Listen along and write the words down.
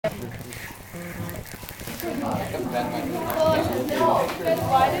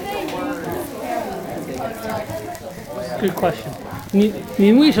Good question.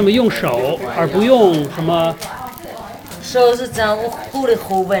 您为什么用手而不用什么？手是掌握火的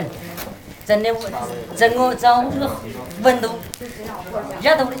喉纹，真的掌握这个温度，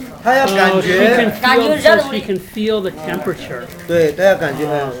热度的。他要感觉，感觉热度 She can feel the temperature. 对，他要感觉。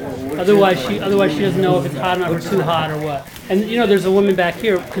Otherwise, she doesn't know if it's hot enough or too hot or what. And you know, there's a woman back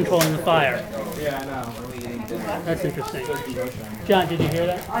here controlling the fire. Yeah, I know. That's interesting. John, did you hear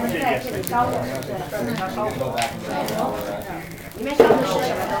that? 里面烧的是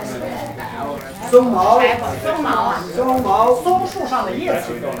什么东西？松毛，松毛啊，松毛，松树上的叶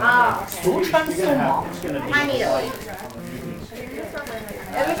子啊，俗称松毛。那你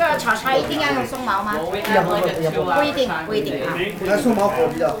那个炒菜一定要用松毛吗？不一定，不一定啊。那松毛火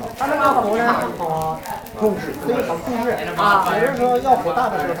比较好。它那个火呢好控制，可以好控制啊。有的时候要火大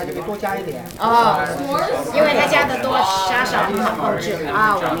的时候，它就可以多加一点。哦，因为它加的多加少不好控制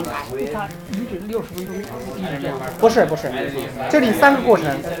啊，我明白。60分钟一直这样。不是，这里3个过程，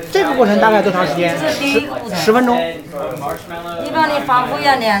这个过程大概多长时间？10分钟。一般的防火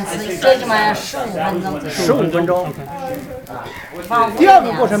要2次，最起码要15分钟。15分钟。第2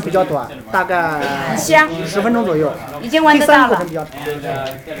个过程比较短，大概很香10分钟左右。已经闻得到了，很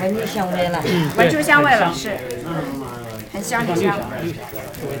有香味了，闻出香味了，是，很香很香。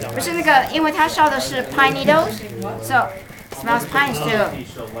不是那个，因为它烧的是 pine needles，so smells pine too。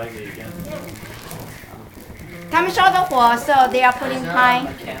他们烧的火 ，so they are putting pine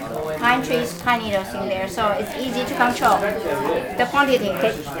trees, pine needles in there, so it's easy to control the quantity.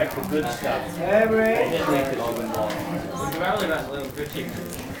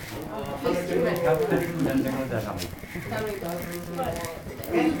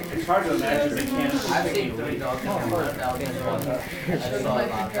 It's hard to imagine they can't.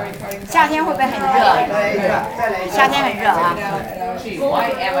 夏天会不会很热？夏天很热啊。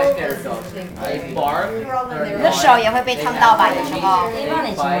你的手也会被烫到吧？有时候。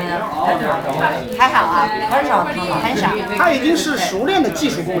还好啊，很少。它已经是熟练的技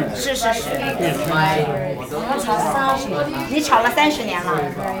术工人。是。你炒了30年了。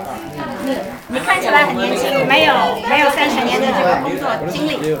你看起来很年轻，没有30年的这个工作经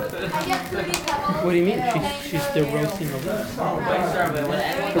历。What do you mean? She's still roasting the roast.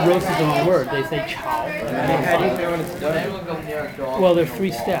 The roast is the wrong word. They say chow. Well, there's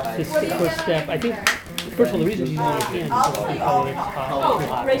 3 steps. This is the first step. I think, first of all, the reason she's using her hand is because it's hot, too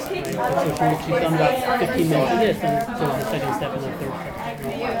hot. Right? So she's done about 15 minutes of this, and so the second step and the third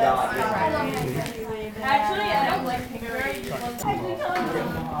step. Actually, I don't like very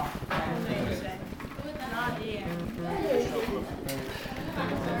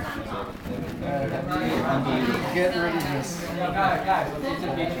Get rid of this.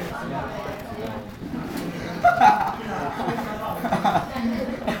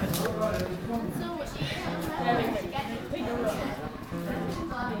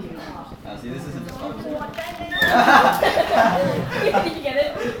 See, this isn't just fun. You get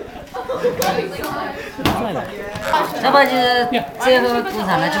it? 这把就是最后涂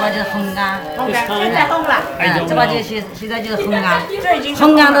上了，这把就是烘干。现在烘了。这把就现在就是烘干，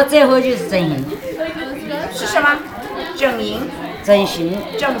烘干到最后就是整形。是什么？整形。整形。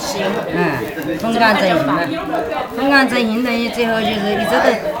烘干整形的，烘干整形等于最后就是一直到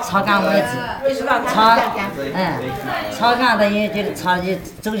炒干为止。炒干等于就炒就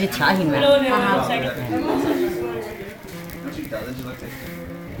走就跳行了。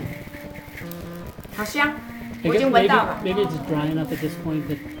好香，我已经闻到了。Maybe it's dry enough at this point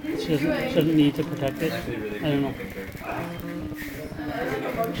that she doesn't need to protect it. I don't know.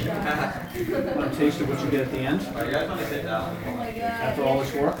 Want to taste of what you get at the end? After all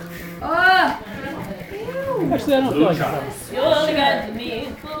this work? Actually, I don't feel like that.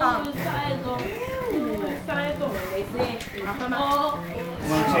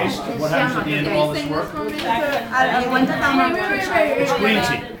 Want to taste what happens at the end of all this work? 你闻得到吗 It's green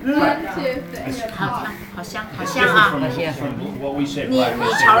tea. 好香 Different 啊！ from what we say. 你 black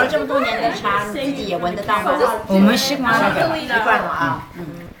炒了这么多年的茶，你自己也闻得到吗？我们习惯了，习惯了啊。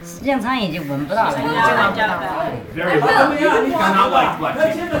时间长也就闻不到了。 Very well. It's not like black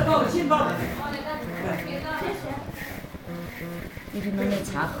tea. 你可能那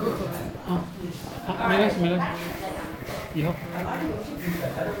茶喝。好，没关系，以后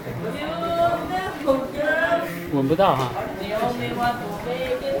闻不到哈。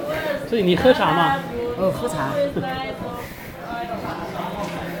所以你喝茶吗？喝茶。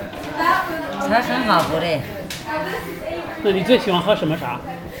茶很好喝的。那你最喜欢喝什么茶？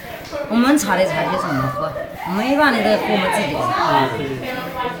我们炒的茶就是我们喝，我们一般的都喝我们自己的。对。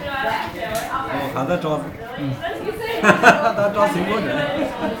他在找，他找水果人。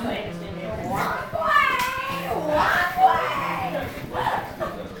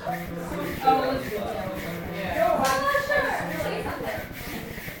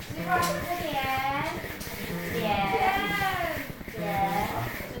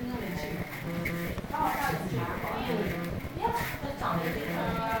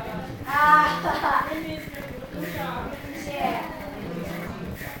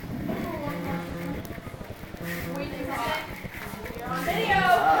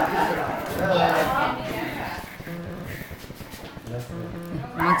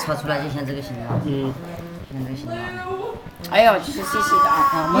我们炒出来就像这个形状，像这个形状。哎呦，就是细细的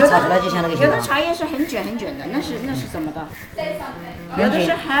啊。我们炒出来就像那个形有的状。茶叶是很卷很卷的，那是什么的？有的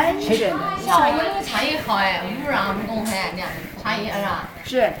是很卷的。像我那个茶叶好哎，污染不公开，那茶叶啊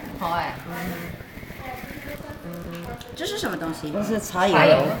是。好哎。这是什么东西？这是茶油。茶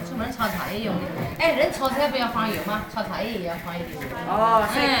油，专门炒茶叶用的。哎，人炒菜不要放油吗？炒茶叶也要放一点油。哦，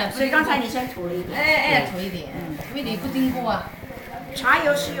所以刚才你先涂了一点。涂一点，因为你不经过啊。茶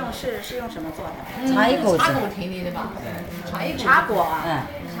油是用什么做的？茶叶果子。茶果提炼的吧？茶叶茶果啊。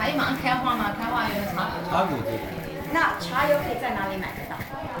茶叶马上开花嘛，开花有茶果子。那茶油可以在哪里买得到？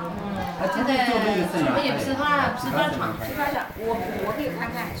现在我们有批发厂。批发厂，我可以看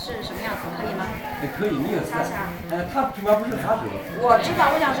看是什么样子，可以吗？可以，你有擦擦。它主要不是茶水。我知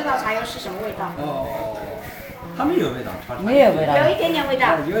道，我想知道茶油是什么味道。哦，它没有味道，没有味道。有一点点味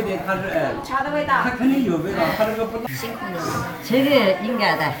道。有一点，它是茶的味道。它肯定有味道，它这个不。辛苦你了。这个应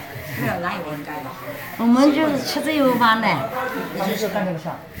该的。没有，哪有应该的？我们就是吃着油饭的。你就是干这个事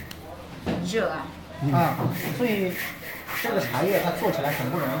儿。热啊。啊，所以这个茶叶它做起来很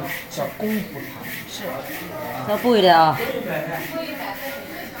不容易，叫功夫茶。是。这不会的啊。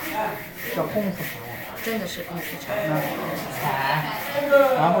叫功夫茶。真的是功夫茶。采，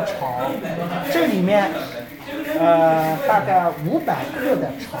然后炒，这里面大概500克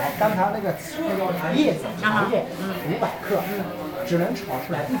的炒，刚才那个叶子茶叶500克，只能炒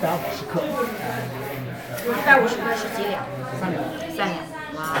出来150克。150克是几两？3两。3两。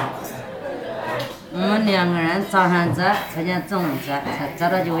哇。我们2个人早上摘，再加中午摘，摘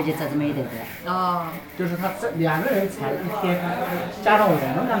到就会就摘这么一点点。哦。就是他这2个人采1天，加上我们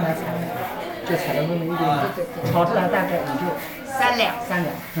刚才采的，就采了那么一点点，炒出来大概也就3两。3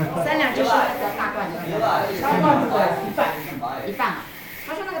两。3两就是那个大罐的。大罐子的一半啊。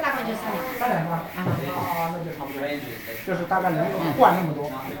他说那个大罐就3两。3两吗？那就差不多，就是大概能灌那么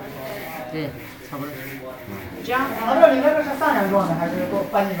多。对，差不多。这样。老师，你那个是3两装的还是多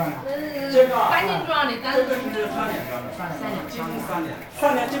半斤装的？半斤装的，但是3两装的，3两，3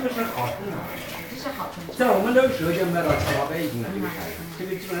两这个是好称的。这是好称。在我们这个时候就卖到7、800一斤了，这个茶叶，这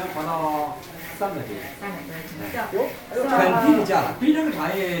个基本上划到300多斤。300多斤。很低的价了，比这个茶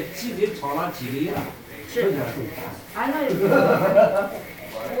叶积累炒了几个月了。是。I know.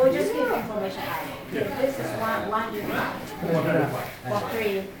 We'll just give information out. This is one for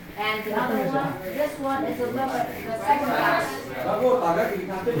 3. And the other one, this one is the second class. 然后大概给你看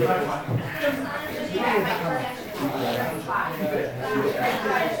这个。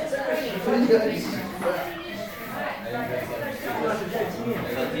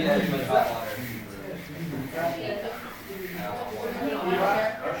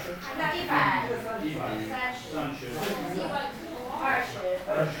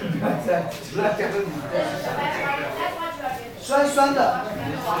酸酸的，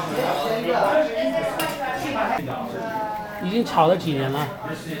甜的。已经炒了几年了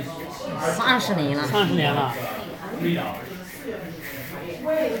？30年了。30年了。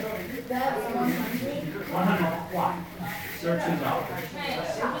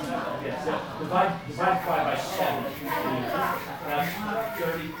Divide 5 by 7. That's 35,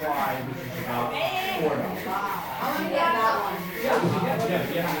 which is about $4.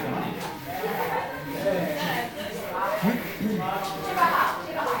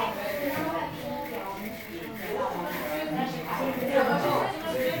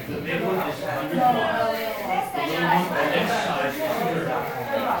 The big one is 100. The little one, the next size is $100.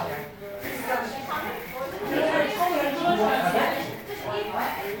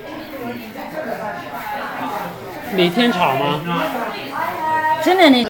 每天炒吗？真的你。